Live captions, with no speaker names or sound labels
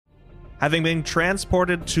Having been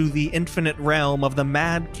transported to the infinite realm of the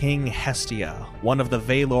Mad King Hestia, one of the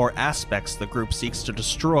Valor aspects the group seeks to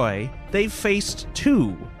destroy, they've faced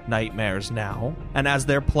 2 nightmares now, and as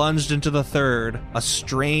they're plunged into the third, a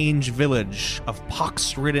strange village of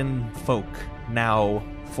pox-ridden folk now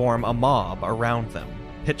form a mob around them.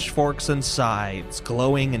 Pitchforks and scythes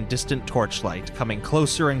glowing in distant torchlight, coming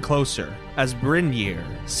closer and closer as Brynir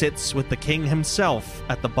sits with the king himself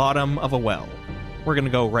at the bottom of a well. We're going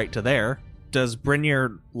to go right to there. Does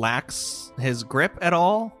Brynir lax his grip at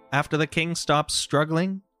all after the king stops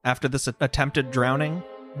struggling? After this attempted drowning?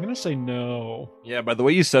 I'm going to say no. Yeah, by the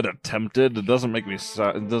way you said attempted, it doesn't make me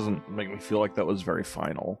feel like that was very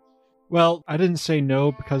final. Well, I didn't say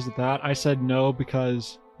no because of that. I said no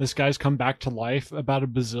because this guy's come back to life about a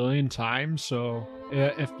bazillion times, so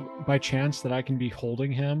if by chance that I can be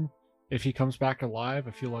holding him, if he comes back alive,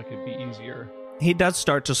 I feel like it'd be easier. He does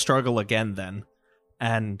start to struggle again then,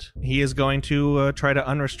 and he is going to try to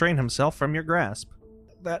unrestrain himself from your grasp.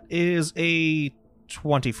 That is a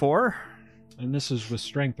 24. And this is with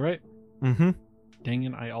strength, right? Mm-hmm. Dang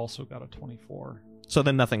it, I also got a 24. So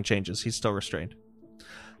then nothing changes. He's still restrained.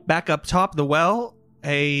 Back up top the well,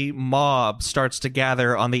 a mob starts to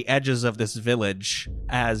gather on the edges of this village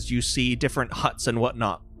as you see different huts and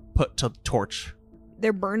whatnot put to torch.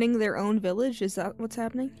 They're burning their own village? Is that what's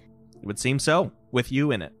happening? It would seem so, with you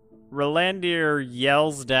in it. Rolandir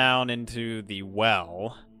yells down into the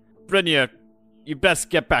well. Brynja, you best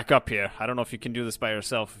get back up here. I don't know if you can do this by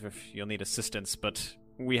yourself, if you'll need assistance, but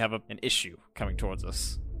we have an issue coming towards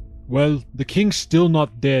us. Well, the king's still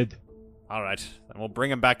not dead. All right, then we'll bring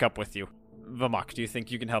him back up with you. Vamok, do you think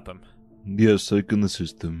you can help him? Yes, I can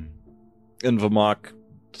assist him. And Vamok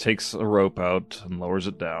takes a rope out and lowers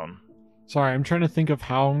it down. Sorry, I'm trying to think of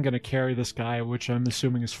how I'm going to carry this guy, which I'm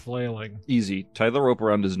assuming is flailing. Easy. Tie the rope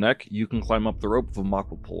around his neck. You can climb up the rope. Vamok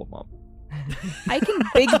will pull him up. I can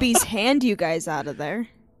Bigby's hand you guys out of there.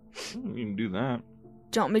 You can do that.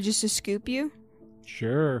 Do you want me just to scoop you?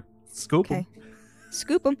 Sure. Scoop him. Okay.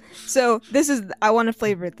 Scoop him. So, I want to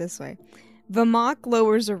flavor it this way. Vamok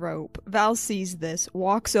lowers a rope. Val sees this,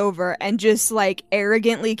 walks over, and just,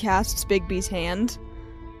 arrogantly casts Bigby's hand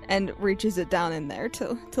and reaches it down in there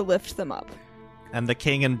to lift them up. And the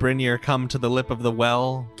king and Brynir come to the lip of the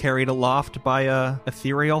well, carried aloft by a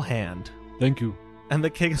ethereal hand. Thank you. And the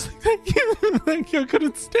king is like, thank you, I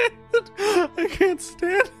couldn't stand it. I can't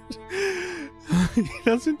stand it. He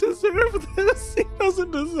doesn't deserve this. He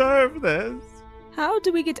doesn't deserve this. How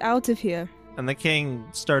do we get out of here? And the king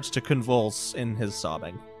starts to convulse in his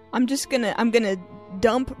sobbing. I'm gonna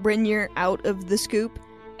dump Brynir out of the scoop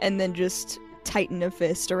and then just tighten a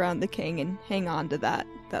fist around the king and hang on to that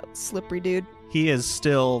slippery dude. He is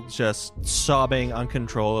still just sobbing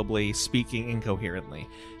uncontrollably, speaking incoherently.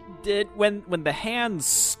 When the hands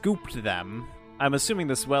scooped them, I'm assuming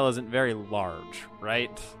this well isn't very large,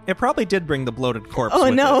 right? It probably did bring the bloated corpse Oh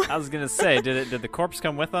with no. it. I was gonna say, did the corpse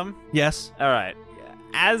come with them? Yes. All right.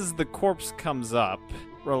 As the corpse comes up,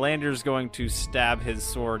 Rolandir's going to stab his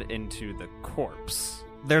sword into the corpse.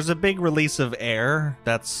 There's a big release of air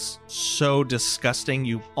that's so disgusting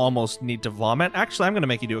you almost need to vomit. Actually, I'm going to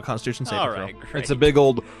make you do a Constitution saving throw. All right, great. It's a big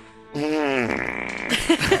old...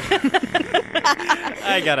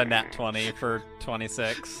 I got a nat 20 for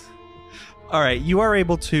 26. All right, you are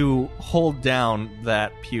able to hold down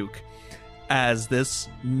that puke as this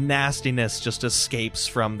nastiness just escapes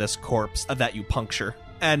from this corpse that you puncture.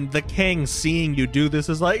 And the king, seeing you do this,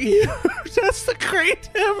 is like, you desecrate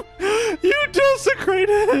him! You desecrate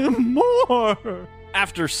him more!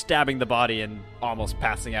 After stabbing the body and almost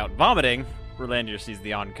passing out vomiting, Rolandir sees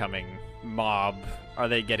the oncoming mob. Are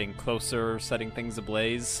they getting closer, setting things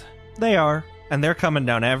ablaze? They are, and they're coming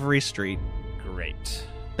down every street. Great.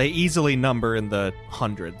 They easily number in the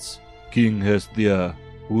hundreds. King Hestia,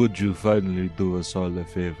 would you finally do us all a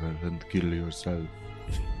favor and kill yourself?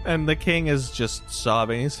 And the king is just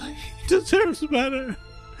sobbing. He's like, he deserves better.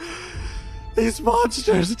 These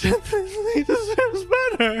monsters did this. He deserves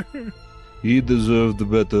better. He deserved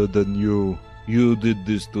better than you. You did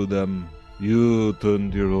this to them. You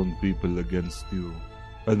turned your own people against you.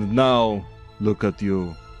 And now, look at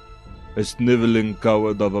you. A sniveling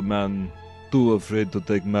coward of a man, too afraid to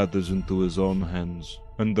take matters into his own hands,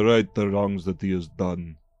 and right the wrongs that he has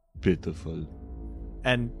done. Pitiful.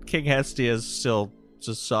 And King Hestia is still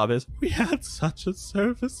just sobbing. We had such a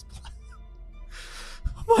service plan.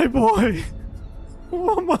 My boy.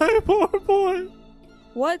 Oh, my poor boy.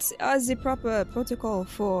 What are the proper protocol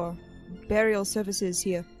for burial services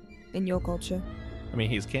here in your culture? I mean,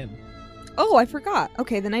 he's kin. Oh, I forgot.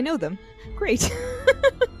 Okay, then I know them. Great.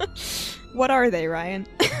 What are they, Ryan?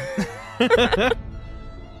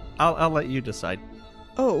 I'll let you decide.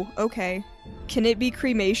 Oh, okay. Can it be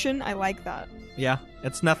cremation? I like that. Yeah,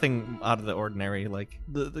 it's nothing out of the ordinary. Like,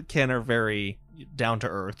 the kin are very down to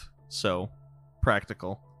earth, so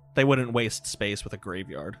practical. They wouldn't waste space with a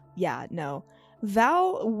graveyard. Yeah, no.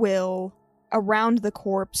 Val will, around the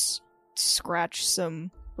corpse, scratch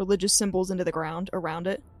some religious symbols into the ground around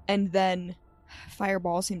it, and then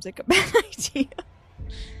fireball seems like a bad idea.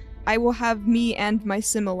 I will have me and my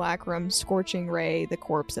simulacrum scorching ray the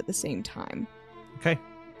corpse at the same time. Okay.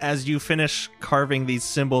 As you finish carving these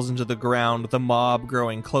symbols into the ground, the mob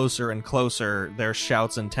growing closer and closer, their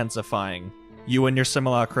shouts intensifying. You and your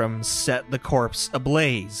simulacrum set the corpse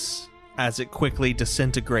ablaze as it quickly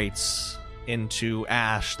disintegrates into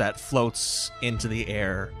ash that floats into the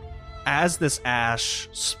air. As this ash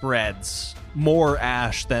spreads, more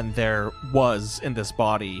ash than there was in this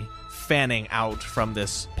body, fanning out from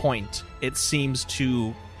this point, it seems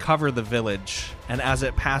to cover the village, and as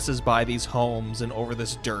it passes by these homes and over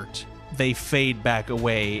this dirt, they fade back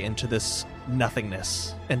away into this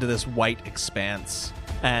nothingness, into this white expanse.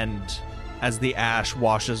 And as the ash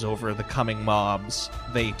washes over the coming mobs,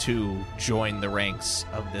 they too join the ranks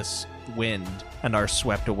of this wind and are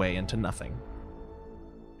swept away into nothing.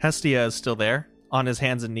 Hestia is still there, on his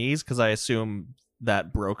hands and knees, because I assume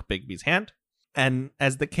that broke Bigby's hand. And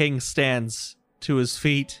as the king stands to his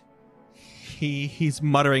feet, he's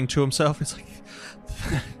muttering to himself. He's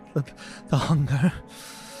like, the hunger,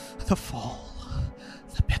 the fall,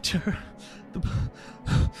 the bitter,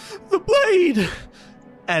 the blade.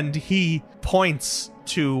 And he points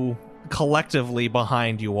to collectively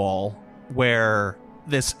behind you all, where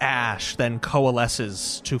this ash then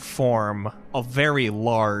coalesces to form a very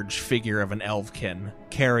large figure of an elfkin,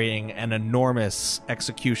 carrying an enormous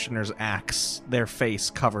executioner's axe, their face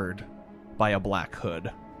covered by a black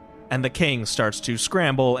hood. And the king starts to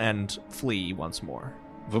scramble and flee once more.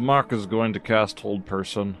 Vamok is going to cast Hold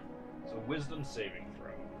Person. It's a wisdom saving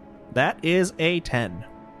throw. That is a 10.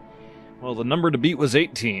 Well, the number to beat was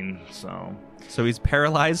 18, so... So he's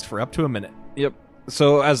paralyzed for up to a minute. Yep.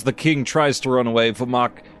 So as the king tries to run away,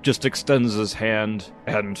 Vamok just extends his hand,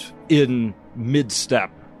 and in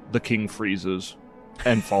mid-step, the king freezes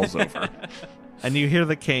and falls over. And you hear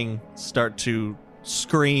the king start to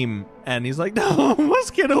scream, and he's like, no, I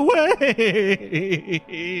must get away.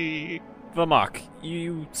 Vamok,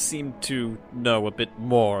 you seem to know a bit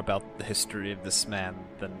more about the history of this man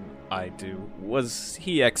than I do. Was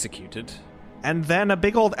he executed? And then a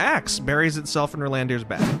big old axe buries itself in Rolandir's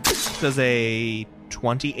back. Does a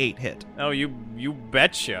 28 hit. Oh, you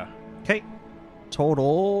betcha. Okay.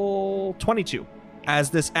 Total 22.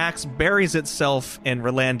 As this axe buries itself in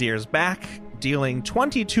Rolandir's back, dealing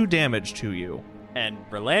 22 damage to you. And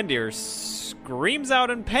Rolandir screams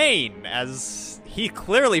out in pain as he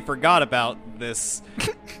clearly forgot about this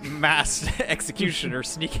masked executioner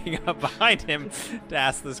sneaking up behind him to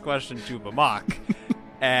ask this question to Vamok.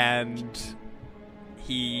 And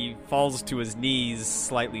he falls to his knees,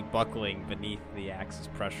 slightly buckling beneath the axe's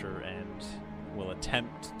pressure, and will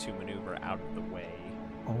attempt to maneuver out of the way.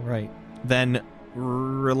 All right. Then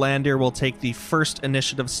Rolandir will take the first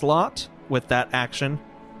initiative slot with that action.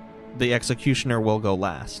 The executioner will go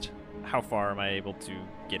last. How far am I able to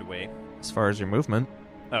get away? As far as your movement.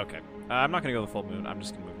 Okay. I'm not going to go the full moon. I'm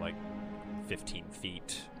just going to move like 15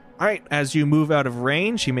 feet. All right. As you move out of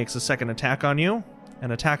range, he makes a second attack on you.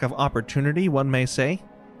 An attack of opportunity, one may say.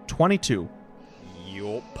 22.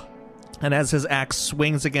 Yup. And as his axe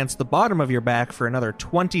swings against the bottom of your back for another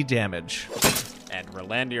 20 damage. And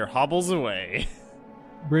Rolandir hobbles away.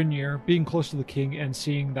 Brynir, being close to the king and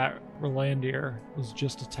seeing that Rolandir was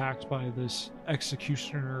just attacked by this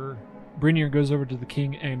executioner, Brynir goes over to the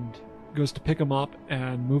king and goes to pick him up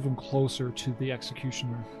and move him closer to the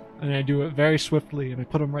executioner. And I do it very swiftly, and I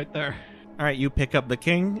put him right there. All right, you pick up the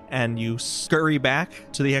king, and you scurry back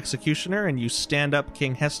to the executioner, and you stand up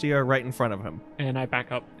King Hestia right in front of him. And I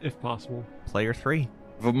back up, if possible. Player 3.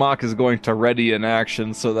 Vamok is going to ready an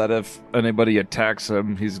action so that if anybody attacks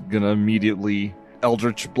him, he's going to immediately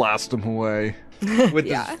Eldritch blast him away with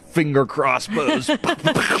Yeah. his finger crossbows.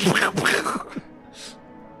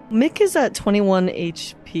 Mick is at 21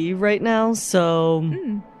 HP right now, so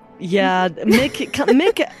yeah,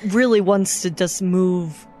 Mick really wants to just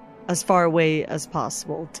move as far away as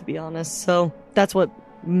possible, to be honest. So that's what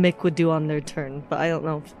Mick would do on their turn, but I don't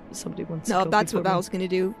know if somebody wants to No, go that's what before Val me. was going to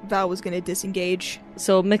do. Val was going to disengage.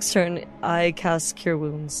 So Mick's turn, I cast Cure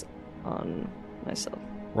Wounds on myself.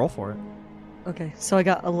 Roll for it. Okay, so I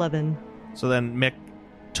got 11. So then Mick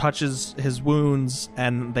touches his wounds,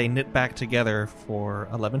 and they knit back together for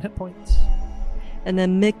 11 hit points. And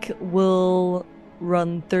then Mick will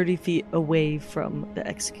run 30 feet away from the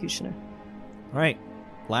executioner. All right,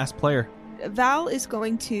 last player. Val is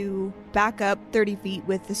going to back up 30 feet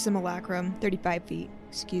with the simulacrum, 35 feet,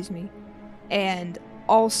 excuse me, and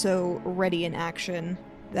also ready in action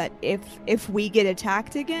that if we get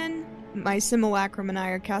attacked again, my simulacrum and I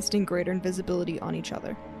are casting greater invisibility on each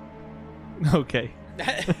other. Okay.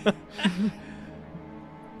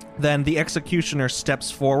 Then the executioner steps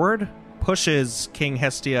forward, pushes King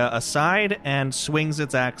Hestia aside, and swings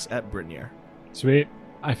its axe at Brynjar. Sweet.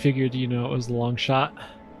 I figured, it was a long shot.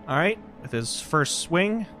 All right, with his first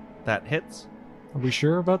swing, that hits. Are we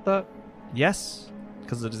sure about that? Yes,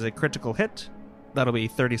 because it is a critical hit. That'll be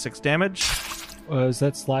 36 damage. Is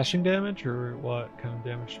that slashing damage or what kind of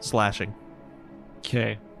damage? Slashing.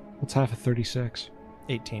 Okay. What's half of 36?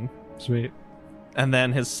 18. Sweet. And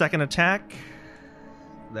then his second attack,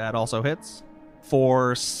 that also hits,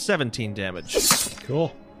 for 17 damage.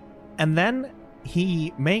 Cool. And then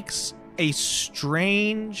he makes a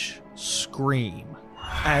strange scream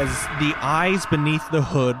as the eyes beneath the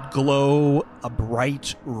hood glow a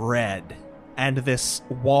bright red, and this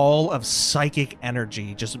wall of psychic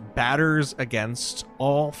energy just batters against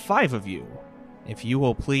all 5 of you. If you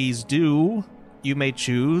will please do, you may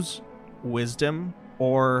choose wisdom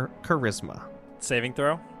or charisma. Saving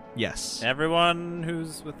throw? Yes. Everyone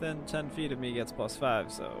who's within 10 feet of me gets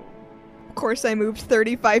 +5, so... Of course I moved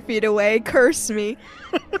 35 feet away, curse me.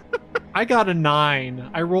 I got a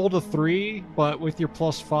 9. I rolled a 3, but with your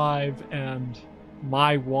 +5 and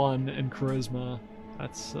my 1 in charisma,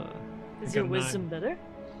 that's Is I your got a wisdom 9. better?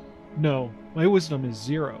 No, my wisdom is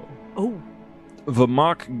 0. Oh.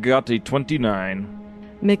 Vamok got a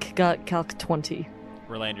 29. Mick got calc 20.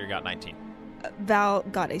 Relander got 19. Val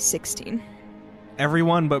got a 16.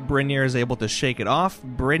 Everyone but Brynjar is able to shake it off.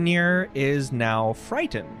 Brynjar is now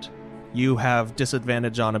frightened. You have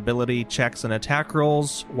disadvantage on ability checks and attack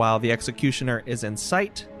rolls while the executioner is in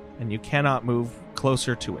sight, and you cannot move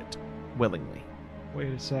closer to it willingly.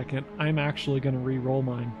 Wait a second. I'm actually going to re-roll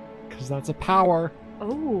mine, because that's a power.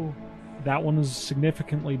 Oh. That one is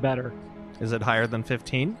significantly better. Is it higher than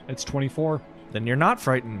 15? It's 24. Then you're not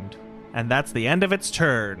frightened. And that's the end of its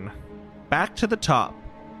turn. Back to the top.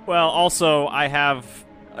 Well, also, I have...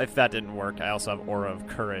 If that didn't work, I also have Aura of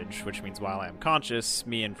Courage, which means while I am conscious,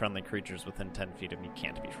 me and friendly creatures within 10 feet of me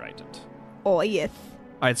can't be frightened. Oh, yes.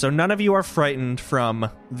 All right, so none of you are frightened from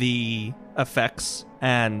the effects,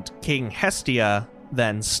 and King Hestia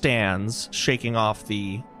then stands, shaking off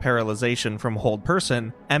the paralyzation from Hold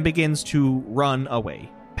Person, and begins to run away,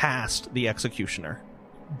 past the executioner.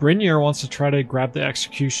 Brynjar wants to try to grab the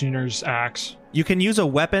executioner's axe. You can use a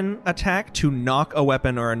weapon attack to knock a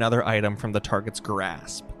weapon or another item from the target's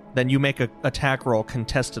grasp. Then you make an attack roll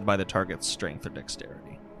contested by the target's strength or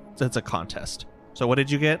dexterity. So it's a contest. So what did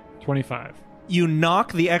you get? 25. You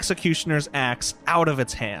knock the executioner's axe out of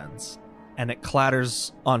its hands, and it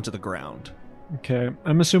clatters onto the ground. Okay,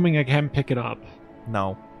 I'm assuming I can pick it up.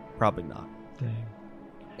 No, probably not. Dang.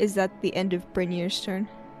 Is that the end of Brynjar's turn?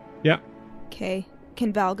 Yep. Okay.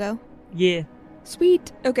 Can Val go? Yeah.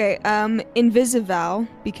 Sweet. Okay, Invisival,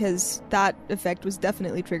 because that effect was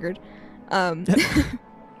definitely triggered,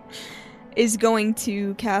 is going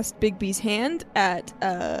to cast Bigby's hand at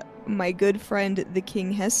my good friend the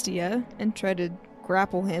King Hestia and try to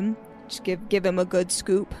grapple him. Just give him a good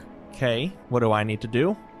scoop. Okay, what do I need to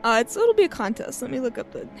do? It'll be a contest. Let me look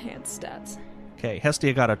up the hand stats. Okay,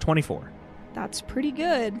 Hestia got a 24. That's pretty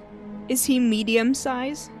good. Is he medium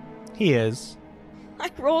size? He is. I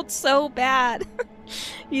rolled so bad.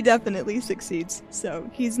 He definitely succeeds. So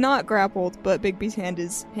he's not grappled, but Bigby's hand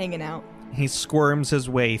is hanging out. He squirms his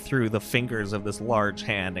way through the fingers of this large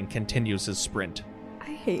hand and continues his sprint.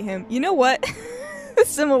 I hate him. You know what? The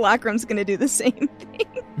Simulacrum's gonna do the same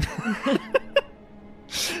thing.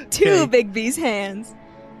 Two Bigby's hands.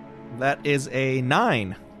 That is a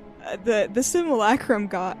 9. The Simulacrum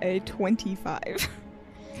got a 25.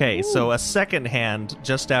 Okay, so a second hand,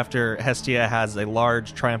 just after Hestia has a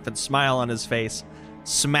large, triumphant smile on his face,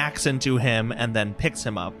 smacks into him and then picks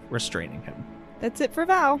him up, restraining him. That's it for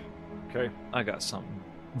Val. Okay, I got something.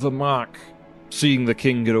 Vamok, seeing the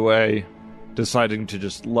king get away, deciding to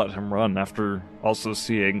just let him run after also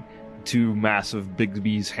seeing 2 massive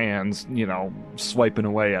Bigby's hands, swiping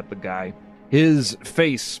away at the guy. His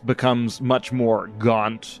face becomes much more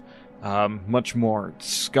gaunt, much more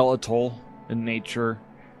skeletal in nature.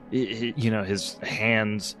 His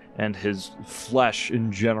hands and his flesh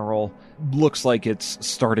in general looks like it's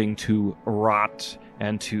starting to rot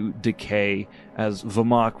and to decay, as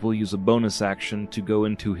Vamok will use a bonus action to go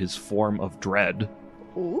into his form of dread.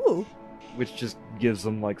 Ooh. Which just gives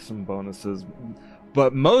him, some bonuses.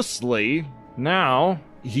 But mostly, Now,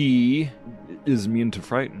 he is immune to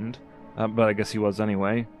frightened, but I guess he was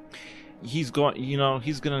anyway. He's going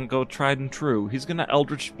to go tried and true. He's going to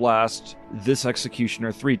Eldritch Blast this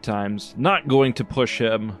Executioner 3 times, not going to push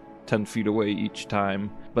him 10 feet away each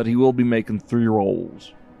time, but he will be making 3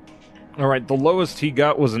 rolls. Alright, the lowest he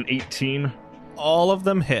got was an 18. All of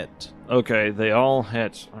them hit. Okay, they all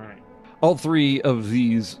hit. Alright. All 3 of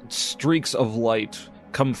these streaks of light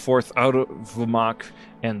come forth out of Vamok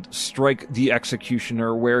and strike the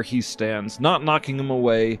Executioner where he stands, not knocking him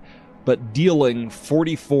away, but dealing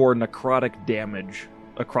 44 necrotic damage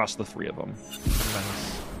across the 3 of them.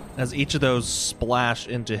 As each of those splash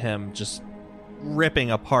into him, just ripping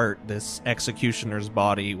apart this Executioner's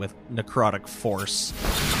body with necrotic force,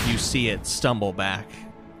 you see it stumble back,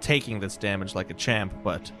 taking this damage like a champ,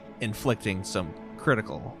 but inflicting some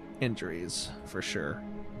critical injuries, for sure.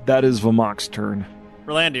 That is Vamok's turn.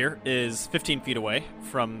 Rolandir is 15 feet away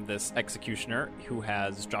from this Executioner who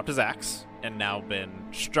has dropped his axe and now been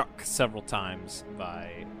struck several times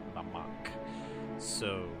by Vamok.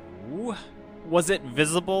 So, was it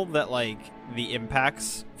visible that, like, the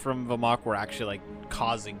impacts from Vamok were actually, like,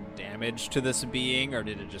 causing damage to this being, or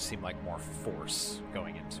did it just seem like more force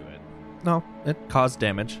going into it? No, it caused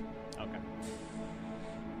damage. Okay.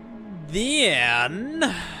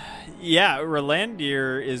 Then, yeah,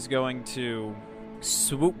 Rolandir is going to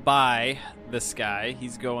swoop by this guy.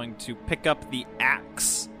 He's going to pick up the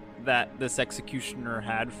axe that this Executioner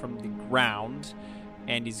had from the ground,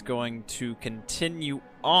 and he's going to continue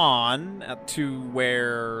on to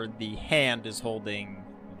where the hand is holding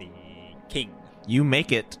the king. You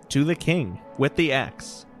make it to the king with the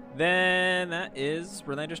axe. Then that is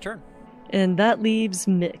Rolandir's turn. And that leaves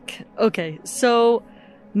Mick. Okay, so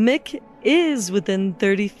Mick is within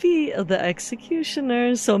 30 feet of the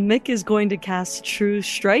Executioner, so Mick is going to cast True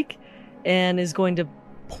Strike and is going to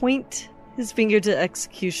point his finger to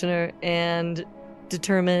Executioner and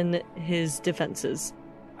determine his defenses.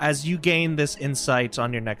 As you gain this insight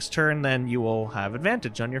on your next turn, then you will have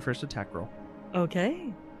advantage on your first attack roll.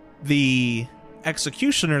 Okay. The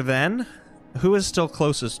Executioner, then, who is still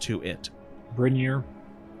closest to it? Brynir.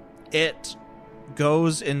 It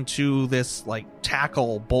goes into this, like,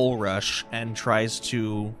 tackle bull rush and tries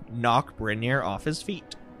to knock Brynir off his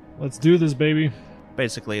feet. Let's do this, baby.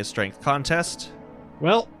 Basically a strength contest.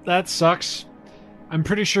 Well, that sucks. I'm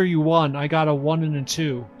pretty sure you won. I got a 1 and a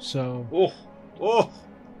 2, so... Oh!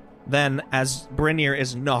 Then, as Brynir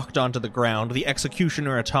is knocked onto the ground, the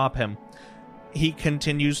Executioner atop him, he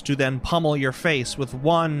continues to then pummel your face with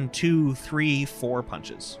 1, 2, 3, 4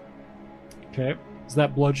 punches. Okay. Is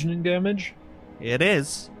that bludgeoning damage? It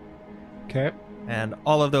is. Okay. And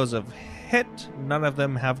all of those have hit, none of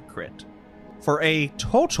them have crit. For a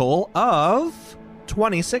total of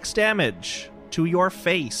 26 damage to your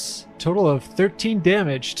face. Total of 13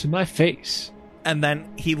 damage to my face. And then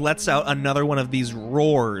he lets out another one of these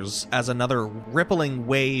roars as another rippling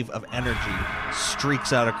wave of energy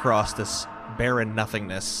streaks out across this barren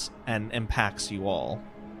nothingness and impacts you all.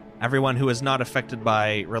 Everyone who is not affected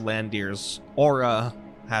by Rolandir's aura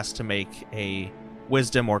has to make a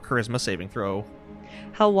wisdom or charisma saving throw.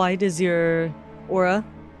 How wide is your aura?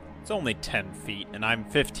 It's only 10 feet, and I'm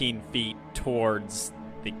 15 feet towards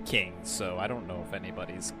the king, so I don't know if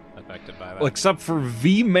anybody's affected by that. Well, except for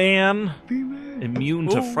V-Man, immune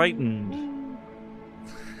to frightened.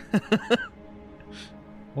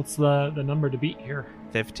 What's the number to beat here?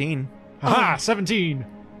 15. Haha, 17!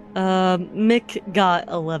 Mick got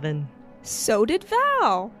 11. So did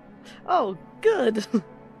Val. Oh, good.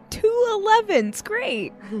 2 11s,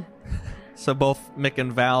 great. So both Mick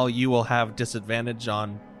and Val, you will have disadvantage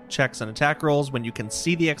on checks and attack rolls when you can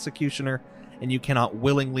see the Executioner and you cannot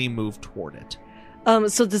willingly move toward it.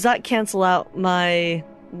 So does that cancel out my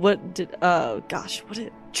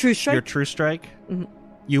True Strike? Your True Strike? Mm-hmm.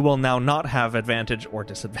 You will now not have advantage or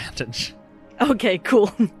disadvantage Okay,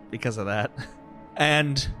 cool. because of that.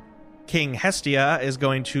 And King Hestia is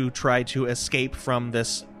going to try to escape from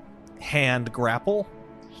this hand grapple.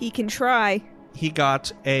 He can try. He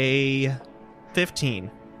got a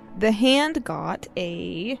 15. The hand got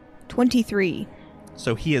a 23.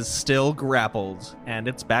 So he is still grappled, and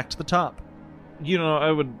it's back to the top. You know,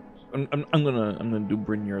 I'm gonna do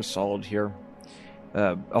Brynir a solid here.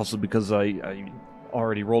 Also because I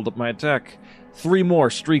already rolled up my attack. 3 more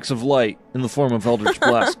streaks of light in the form of Eldritch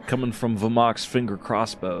Blast coming from Vamok's finger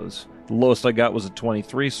crossbows. The lowest I got was a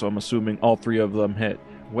 23, so I'm assuming all 3 of them hit.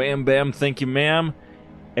 Wham bam, thank you ma'am.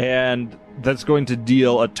 And that's going to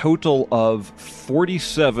deal a total of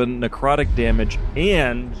 47 necrotic damage.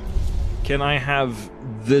 And can I have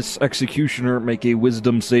this Executioner make a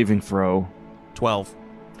wisdom saving throw? 12.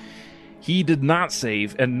 He did not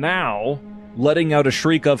save, and now, letting out a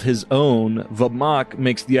shriek of his own, Vamok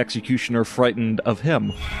makes the executioner frightened of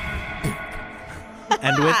him.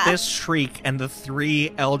 And with this shriek and the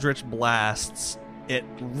 3 eldritch blasts, it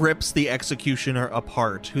rips the executioner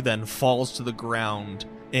apart, who then falls to the ground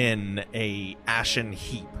in a ashen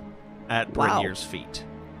heap at Wow. Brynir's feet.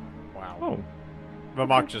 Wow. Oh.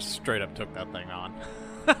 Vamok just straight up took that thing on.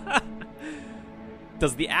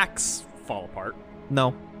 Does the axe fall apart?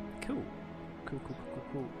 No. Cool. Cool.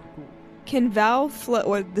 Can Val float,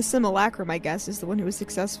 or the simulacrum, I guess, is the one who was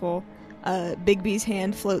successful. Bigby's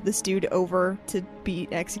hand float this dude over to be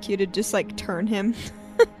executed, just like turn him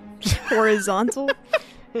horizontal.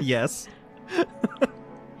 Yes.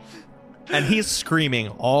 And he's screaming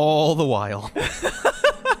all the while.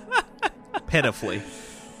 Pitifully.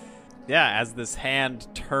 Yeah, as this hand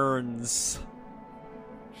turns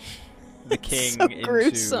the king So into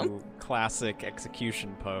gruesome. classic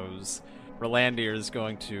execution pose, Rolandir is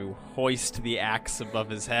going to hoist the axe above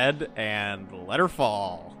his head and let her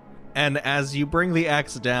fall. And as you bring the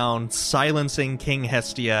axe down, silencing King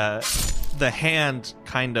Hestia, the hand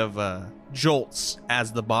kind of jolts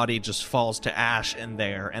as the body just falls to ash in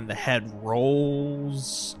there, and the head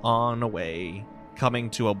rolls on away, coming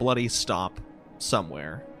to a bloody stop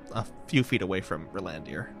somewhere, a few feet away from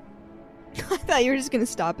Rolandir. I thought you were just gonna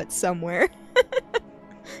stop it somewhere.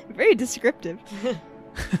 Very descriptive.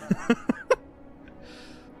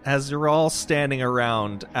 As you're all standing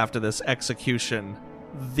around after this execution,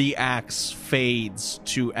 the axe fades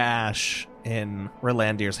to ash in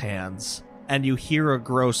Rolandir's hands, and you hear a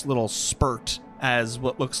gross little spurt as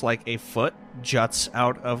what looks like a foot juts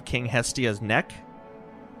out of King Hestia's neck,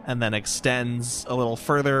 and then extends a little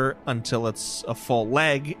further until it's a full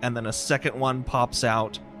leg, and then a second one pops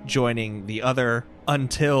out, joining the other,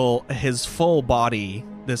 until his full body,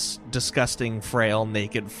 this disgusting, frail,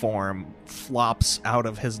 naked form, flops out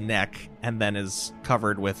of his neck and then is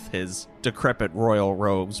covered with his decrepit royal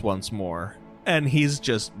robes once more. And he's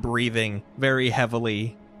just breathing very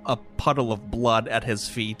heavily, a puddle of blood at his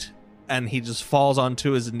feet, and he just falls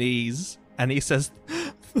onto his knees, and he says,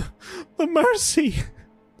 "The mercy!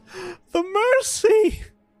 The mercy!"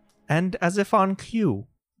 And as if on cue,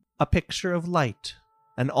 a picture of light,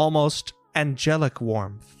 an almost angelic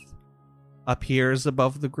warmth, appears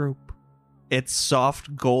above the group, its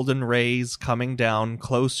soft golden rays coming down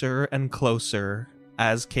closer and closer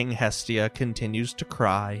as King Hestia continues to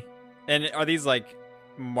cry. And are these like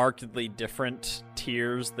markedly different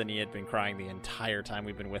tears than he had been crying the entire time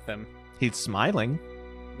we've been with him? He's smiling.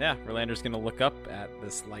 Yeah, Rolandir's gonna look up at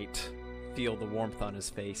this light, feel the warmth on his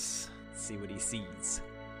face, see what he sees.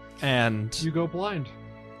 And You go blind.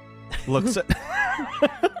 looks at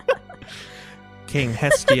King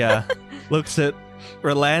Hestia looks at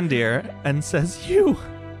Rolandir and says, "You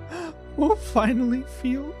will finally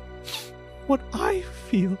feel what I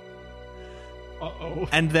feel." Uh-oh.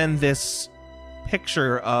 And then this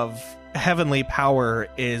picture of heavenly power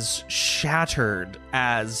is shattered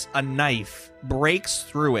as a knife breaks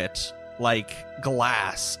through it like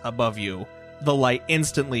glass above you, the light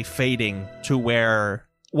instantly fading to where,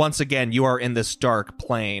 once again, you are in this dark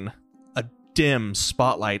plane. A dim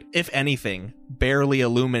spotlight, if anything, barely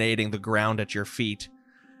illuminating the ground at your feet,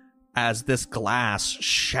 as this glass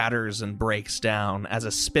shatters and breaks down as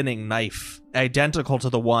a spinning knife, identical to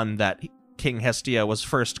the one that King Hestia was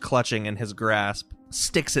first clutching in his grasp,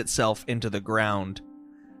 sticks itself into the ground,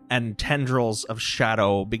 and tendrils of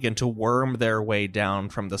shadow begin to worm their way down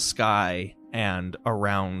from the sky and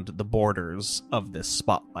around the borders of this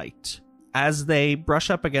spotlight. As they brush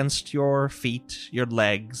up against your feet, your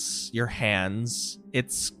legs, your hands,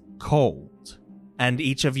 it's cold, and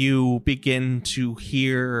each of you begin to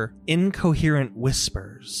hear incoherent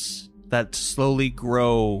whispers that slowly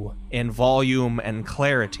grow in volume and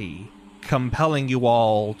clarity, compelling you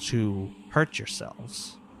all to hurt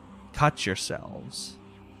yourselves, cut yourselves,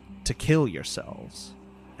 to kill yourselves,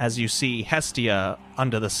 as you see Hestia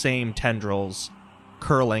under the same tendrils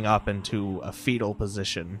curling up into a fetal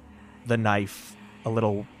position, the knife a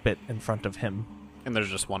little bit in front of him. And there's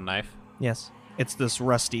just one knife. Yes, it's this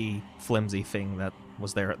rusty, flimsy thing that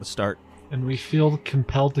was there at the start. And we feel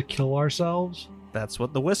compelled to kill ourselves? That's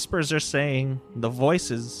what the whispers are saying, the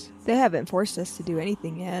voices. They haven't forced us to do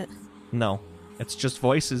anything yet. No, it's just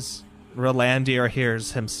voices. Rolandir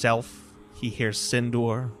hears himself. He hears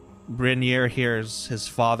Sindur. Brynir hears his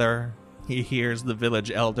father. He hears the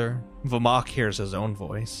village elder. Vamok hears his own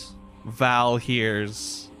voice. Val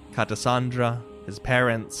hears Katasandra, his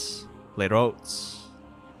parents, Lerots.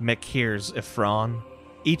 Mick hears Ifron.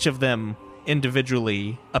 Each of them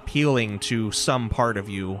individually appealing to some part of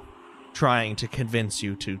you, trying to convince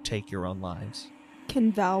you to take your own lives.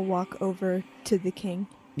 Can Val walk over to the king?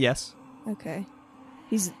 Yes, Okay.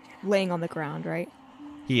 He's laying on the ground, right?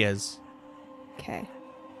 he is. Okay.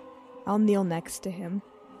 I'll kneel next to him.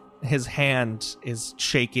 His hand is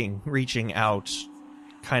shaking, reaching out,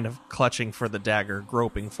 kind of clutching for the dagger,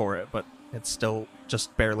 groping for it, but it's still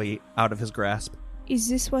just barely out of his grasp. Is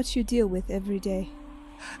this what you deal with every day?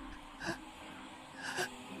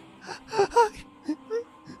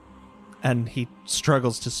 And he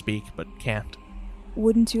struggles to speak, but can't.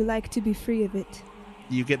 Wouldn't you like to be free of it?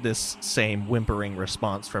 You get this same whimpering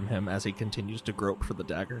response from him as he continues to grope for the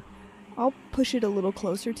dagger. I'll push it a little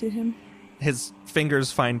closer to him. His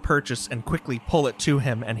fingers find purchase and quickly pull it to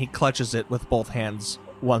him, and he clutches it with both hands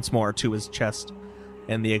once more to his chest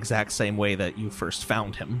in the exact same way that you first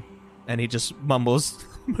found him. And he just mumbles,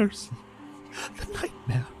 "Mercy, the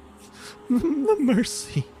nightmare, the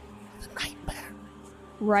mercy, the nightmare."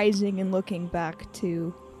 Rising and looking back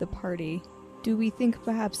to the party, do we think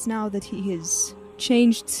perhaps now that he has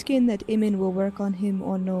changed skin that Imin will work on him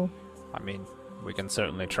or no? I mean, we can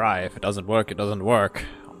certainly try. If it doesn't work, it doesn't work.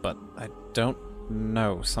 But I don't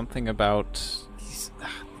know. Something about these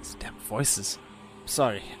damn voices.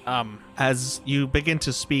 Sorry. As you begin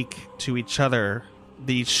to speak to each other,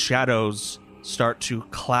 these shadows start to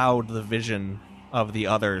cloud the vision of the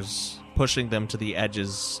others, pushing them to the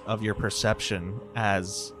edges of your perception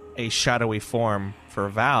as a shadowy form for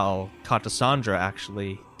Val, Cassandra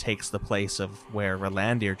actually takes the place of where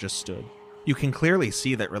Rolandir just stood. You can clearly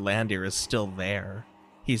see that Rolandir is still there.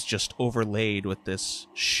 He's just overlaid with this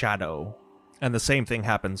shadow. And the same thing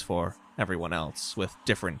happens for everyone else, with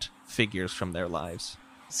different figures from their lives.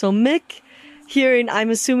 So Mick, I'm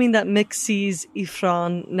assuming that Mick sees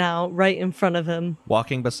Ifran now right in front of him.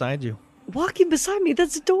 Walking beside you. Walking beside me,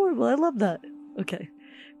 that's adorable. I love that. Okay,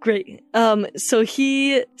 great. So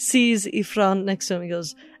he sees Ifran next to him. He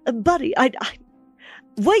goes, buddy,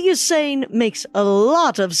 what you're saying makes a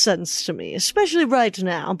lot of sense to me, especially right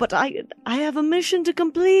now, but I have a mission to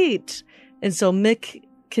complete. And so Mick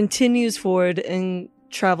continues forward and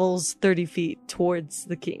travels 30 feet towards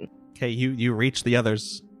the king. Okay, you reach the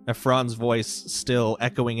others. Ephron's voice still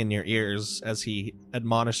echoing in your ears as he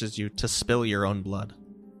admonishes you to spill your own blood.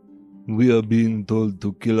 We are being told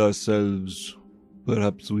to kill ourselves.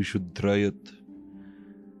 Perhaps we should try it.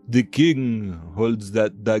 The king holds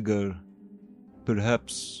that dagger.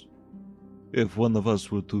 Perhaps if one of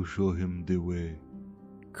us were to show him the way.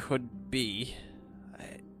 Could be.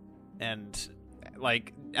 And,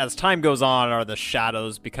 as time goes on, are the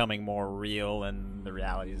shadows becoming more real and the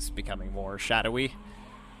reality is becoming more shadowy?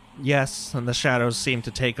 Yes, and the shadows seem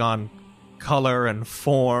to take on color and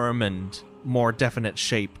form and more definite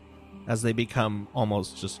shape as they become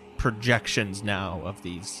almost just projections now of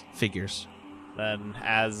these figures. Then,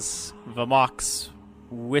 as Vamok's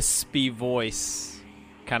wispy voice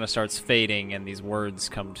kind of starts fading and these words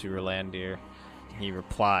come to Rolandir, he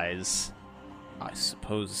replies, I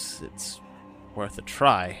suppose it's worth a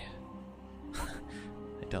try.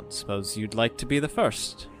 I don't suppose you'd like to be the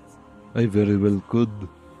first. I very well could,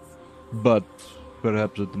 but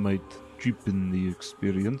perhaps it might cheapen the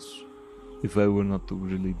experience if I were not to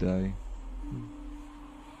really die.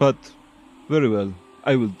 But, very well,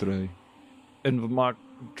 I will try. And Vamok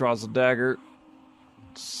draws a dagger,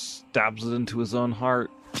 stabs it into his own heart.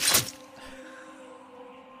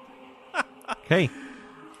 Okay.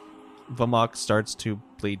 Vamok starts to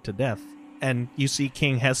bleed to death. And you see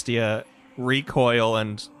King Hestia recoil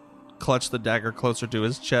and clutch the dagger closer to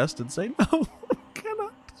his chest and say, "No,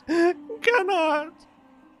 cannot.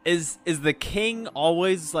 Is the king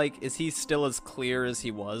always, is he still as clear as he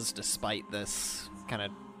was despite this kind of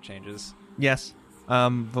changes? Yes.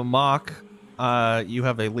 Vamok, you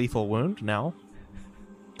have a lethal wound now.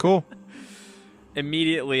 Cool.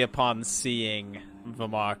 Immediately upon seeing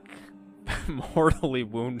Vamok mortally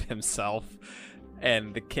wound himself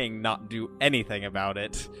and the king not do anything about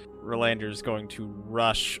it, Rolandir's going to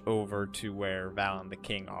rush over to where Val and the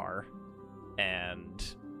king are,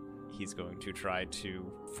 and he's going to try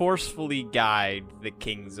to forcefully guide the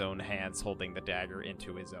king's own hands holding the dagger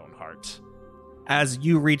into his own heart. As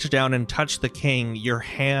you reach down and touch the king, your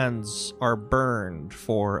hands are burned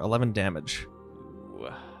for 11 damage. Ooh.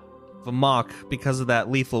 Vamok, because of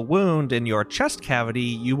that lethal wound in your chest cavity,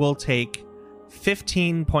 you will take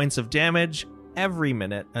 15 points of damage every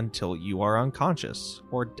minute until you are unconscious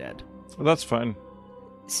or dead. Well, that's fine.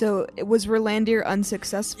 So, was Rolandir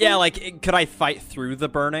unsuccessful? Yeah, could I fight through the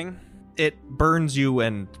burning? It burns you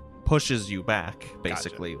and pushes you back,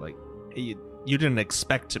 basically. Gotcha. You didn't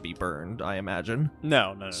expect to be burned, I imagine.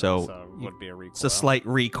 No. So it would be a recoil. It's a slight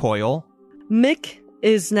recoil. Mick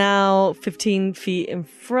is now 15 feet in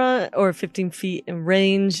front or 15 feet in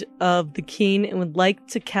range of the Keen and would like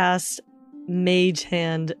to cast Mage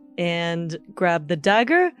Hand and grab the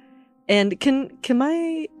dagger. And can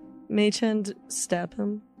my Mage Hand stab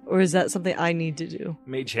him? Or is that something I need to do?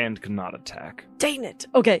 Mage Hand cannot attack. Dang it!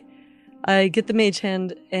 Okay. I get the Mage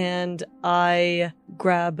Hand and I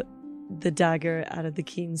grab the dagger out of the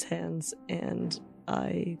Keen's hands and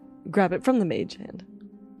I grab it from the Mage Hand.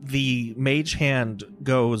 The Mage Hand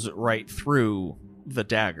goes right through the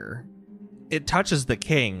dagger. It touches the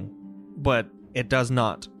king, but it does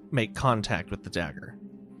not make contact with the dagger.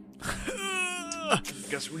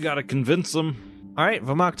 Guess we gotta convince them. All right,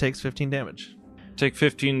 Vamok takes 15 damage. Take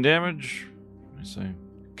 15 damage. I say,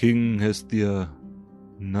 King Hestia,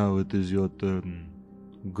 now it is your turn.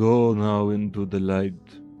 Go now into the light.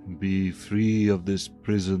 Be free of this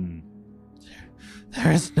prison.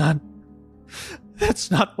 There is none.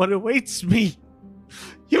 That's not what awaits me.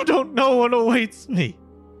 You don't know what awaits me.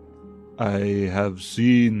 I have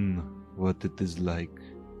seen what it is like.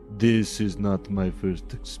 This is not my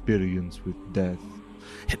first experience with death.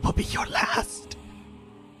 It will be your last.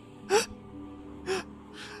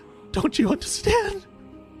 Don't you understand?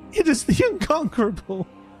 It is the unconquerable.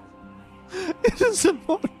 It is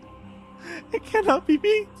immortal. It cannot be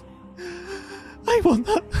beat. I will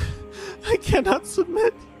not. I cannot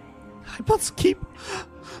submit. I must keep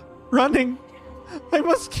running. I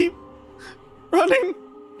must keep running.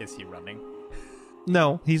 Is he running?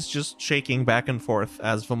 No, he's just shaking back and forth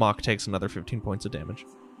as Vamok takes another 15 points of damage.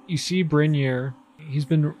 You see Brynir, he's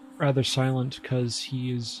been rather silent because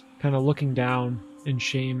he is kind of looking down in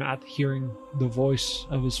shame at hearing the voice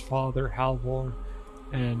of his father, Halvor,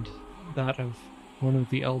 and that of one of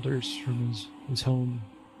the elders from his home.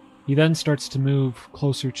 He then starts to move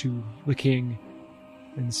closer to the king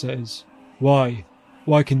and says, Why?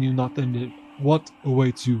 Why can you not end it? What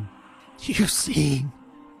awaits you? You've seen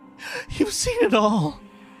it all.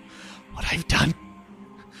 What I've done.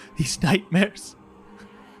 These nightmares.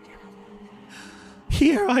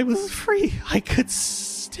 Here I was free. I could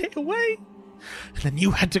stay away. And then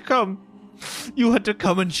you had to come. You had to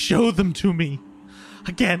come and show them to me.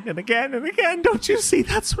 Again and again and again. Don't you see?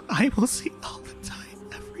 That's what I will see all the time.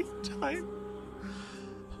 Every time.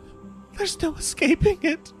 There's no escaping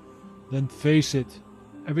it. Then face it.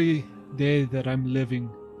 Every day that I'm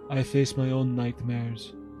living, I face my own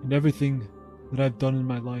nightmares. And everything that I've done in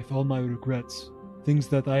my life, all my regrets, things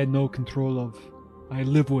that I had no control of, I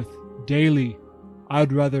live with daily.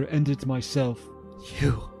 I'd rather end it myself.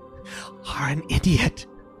 You are an idiot.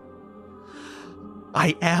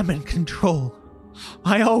 I am in control.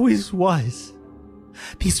 I always was.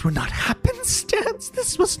 These were not happenstance.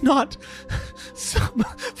 This was not some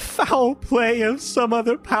foul play of some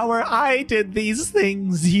other power. I did these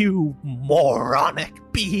things, you moronic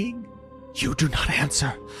being. You do not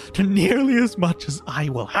answer to nearly as much as I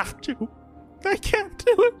will have to. I can't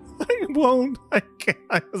do it. I won't. I can't.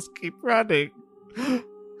 I just keep running.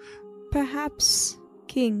 Perhaps,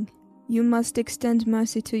 King, you must extend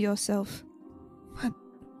mercy to yourself.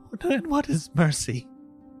 And what is mercy?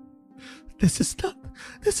 This is not...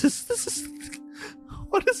 This is...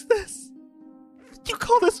 What is this? You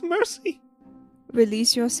call this mercy?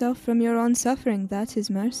 Release yourself from your own suffering. That is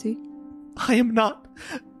mercy. I am not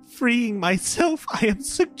freeing myself. I am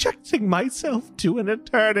subjecting myself to an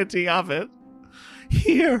eternity of it.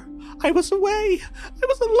 Here, I was away. I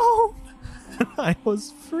was alone. And I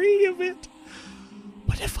was free of it.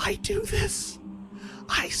 But if I do this,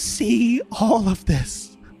 I see all of this.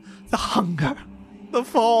 The hunger, the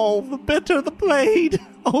fall, the bitter, the blade,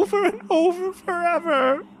 over and over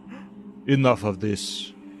forever. Enough of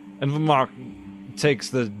this. and Vamok takes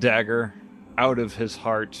the dagger out of his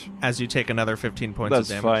heart. As you take another 15 points of That's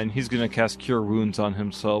damage. fine. He's going to cast Cure Wounds on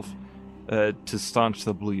himself to staunch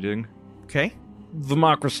the bleeding. Okay.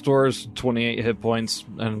 Vamok restores 28 hit points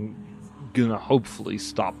and gonna hopefully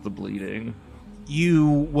stop the bleeding. You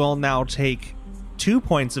will now take 2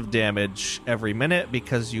 points of damage every minute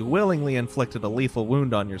because you willingly inflicted a lethal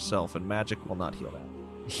wound on yourself, and magic will not heal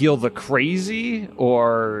that. Heal the crazy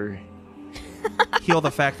or... Heal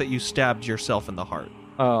the fact that you stabbed yourself in the heart.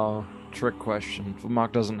 Oh, trick question.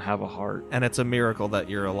 Vamok doesn't have a heart. And it's a miracle that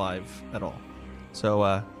you're alive at all.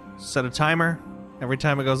 So, set a timer. Every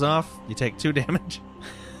time it goes off, you take 2 damage.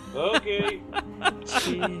 Okay.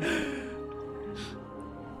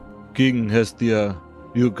 King Hestia,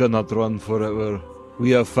 you cannot run forever.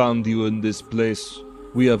 We have found you in this place.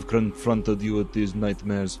 We have confronted you with these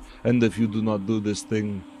nightmares, and if you do not do this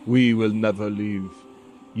thing, we will never leave.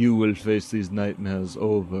 You will face these nightmares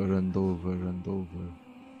over and over and over.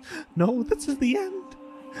 No, this is the end.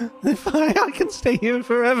 If I can stay here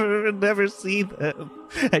forever and never see them,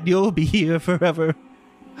 and you'll be here forever.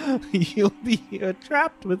 You'll be here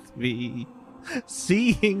trapped with me,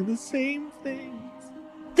 seeing the same things.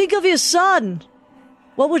 Think of your son.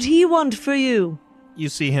 What would he want for you? You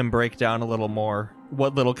see him break down a little more.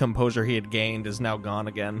 What little composure he had gained is now gone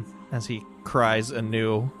again, as he cries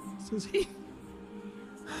anew. Says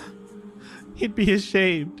he'd be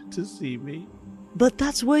ashamed to see me. But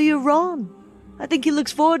that's where you're wrong. I think he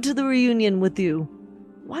looks forward to the reunion with you.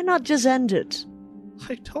 Why not just end it?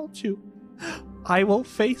 I told you, I will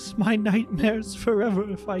face my nightmares forever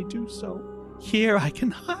if I do so. Here I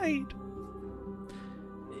can hide.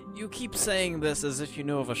 You keep saying this as if you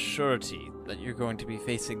know of a surety that you're going to be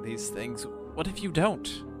facing these things. What if you don't?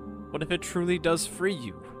 What if it truly does free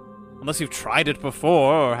you? Unless you've tried it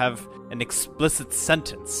before or have an explicit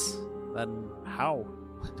sentence, then how?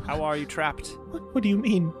 How are you trapped? What do you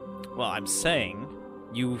mean? Well, I'm saying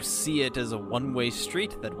you see it as a one-way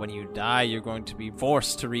street, that when you die, you're going to be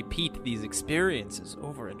forced to repeat these experiences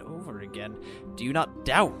over and over again. Do you not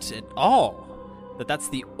doubt at all that that's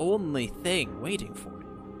the only thing waiting for you?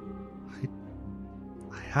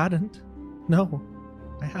 I hadn't. No,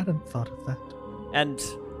 I hadn't thought of that. And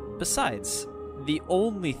besides, the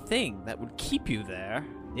only thing that would keep you there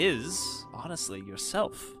is, honestly,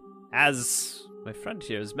 yourself. As my friend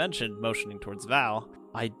here has mentioned, motioning towards Val,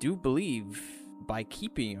 I do believe by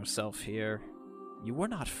keeping yourself here, you were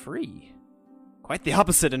not free. Quite the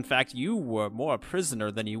opposite, in fact, you were more a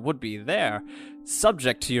prisoner than you would be there,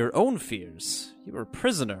 subject to your own fears. You were a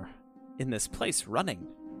prisoner in this place, running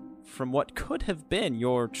from what could have been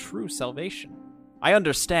your true salvation. I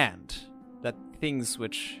understand that things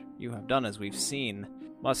which you have done, as we've seen,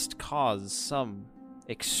 must cause some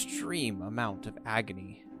extreme amount of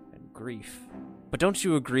agony and grief. But don't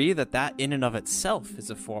you agree that that in and of itself is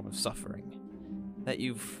a form of suffering? That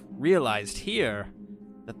you've realized here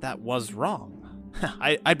that that was wrong?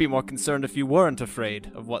 I'd be more concerned if you weren't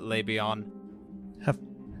afraid of what lay beyond.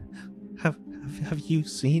 Have you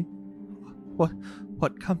seen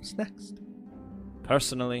what comes next?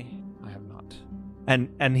 Personally, I have not.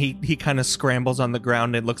 And he kind of scrambles on the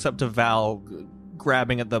ground and looks up to Val,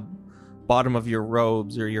 grabbing at the bottom of your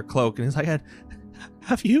robes or your cloak, and he's like,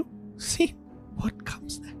 have you seen what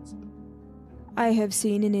comes next? I have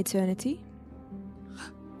seen an eternity,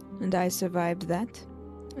 and I survived that.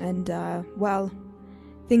 And, well,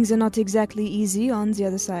 things are not exactly easy on the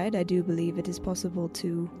other side. I do believe it is possible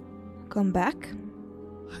to come back.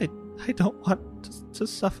 I don't want to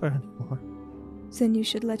suffer anymore. Then you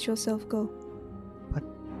should let yourself go. But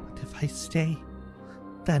if I stay,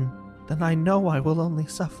 then I know I will only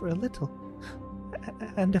suffer a little.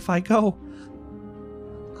 And if I go,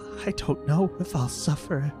 I don't know if I'll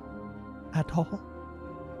suffer at all,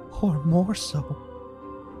 or more so.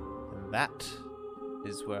 And that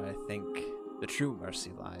is where I think the true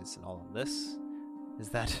mercy lies in all of this, is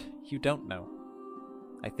that you don't know.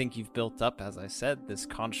 I think you've built up, as I said, this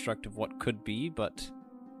construct of what could be, but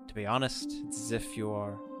to be honest, it's as if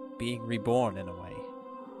you're being reborn in a way.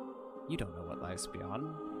 You don't know what lies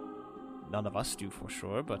beyond. None of us do for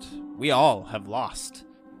sure, but we all have lost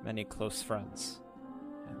many close friends.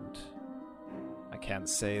 And I can't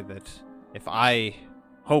say that if I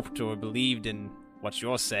hoped or believed in what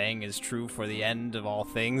you're saying is true for the end of all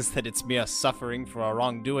things, that it's mere suffering for our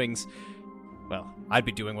wrongdoings, well, I'd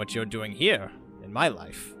be doing what you're doing here in my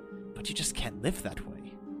life. But you just can't live that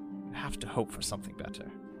way. You have to hope for something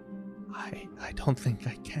better. I don't think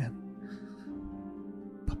I can.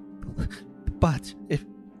 But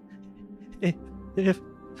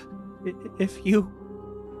if you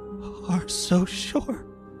are so sure.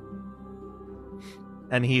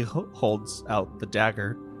 And he holds out the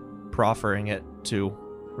dagger, proffering it to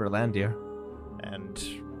Rolandir. And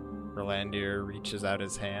Rolandir reaches out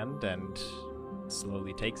his hand and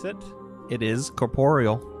slowly takes it. It is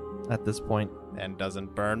corporeal at this point. And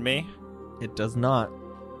doesn't burn me. It does not.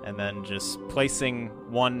 And then just placing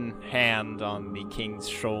one hand on the king's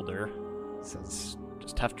shoulder, says,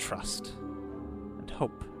 just have trust and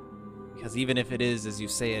hope. Because even if it is as you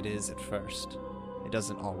say it is at first, it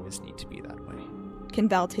doesn't always need to be that way. Can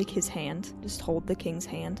Val take his hand? Just hold the king's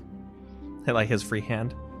hand. Like his free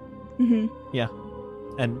hand? Mm-hmm. Yeah.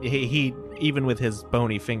 And he even with his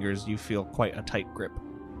bony fingers, you feel quite a tight grip.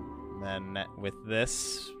 Then with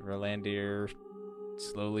this, Rolandir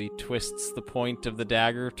slowly twists the point of the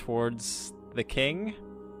dagger towards the king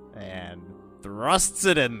and thrusts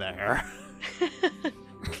it in there.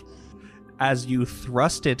 As you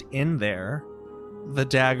thrust it in there, the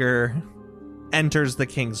dagger enters the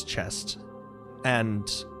king's chest, and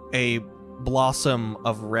a blossom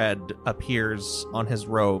of red appears on his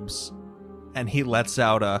robes, and he lets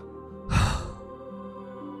out a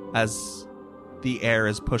as the air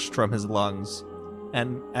is pushed from his lungs.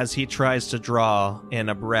 And as he tries to draw in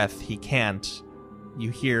a breath he can't, you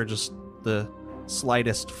hear just the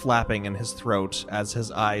slightest flapping in his throat as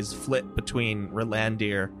his eyes flit between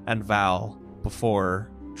Rolandir and Val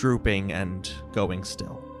before drooping and going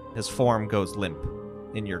still. His form goes limp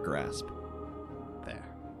in your grasp.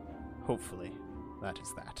 There. Hopefully, that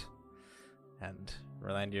is that. And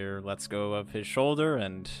Rolandir lets go of his shoulder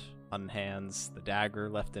and unhands the dagger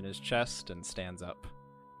left in his chest and stands up.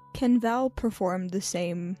 Can Val perform the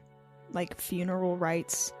same, funeral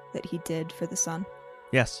rites that he did for the sun?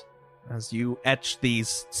 Yes. As you etch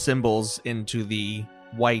these symbols into the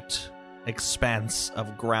white expanse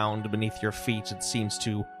of ground beneath your feet, it seems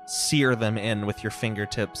to sear them in with your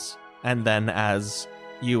fingertips. And then as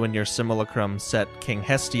you and your simulacrum set King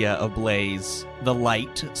Hestia ablaze, the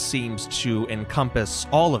light seems to encompass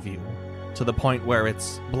all of you to the point where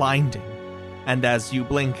it's blinding. And as you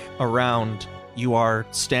blink around, you are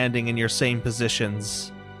standing in your same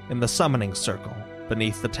positions in the summoning circle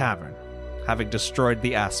beneath the tavern, having destroyed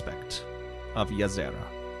the aspect of Yazera.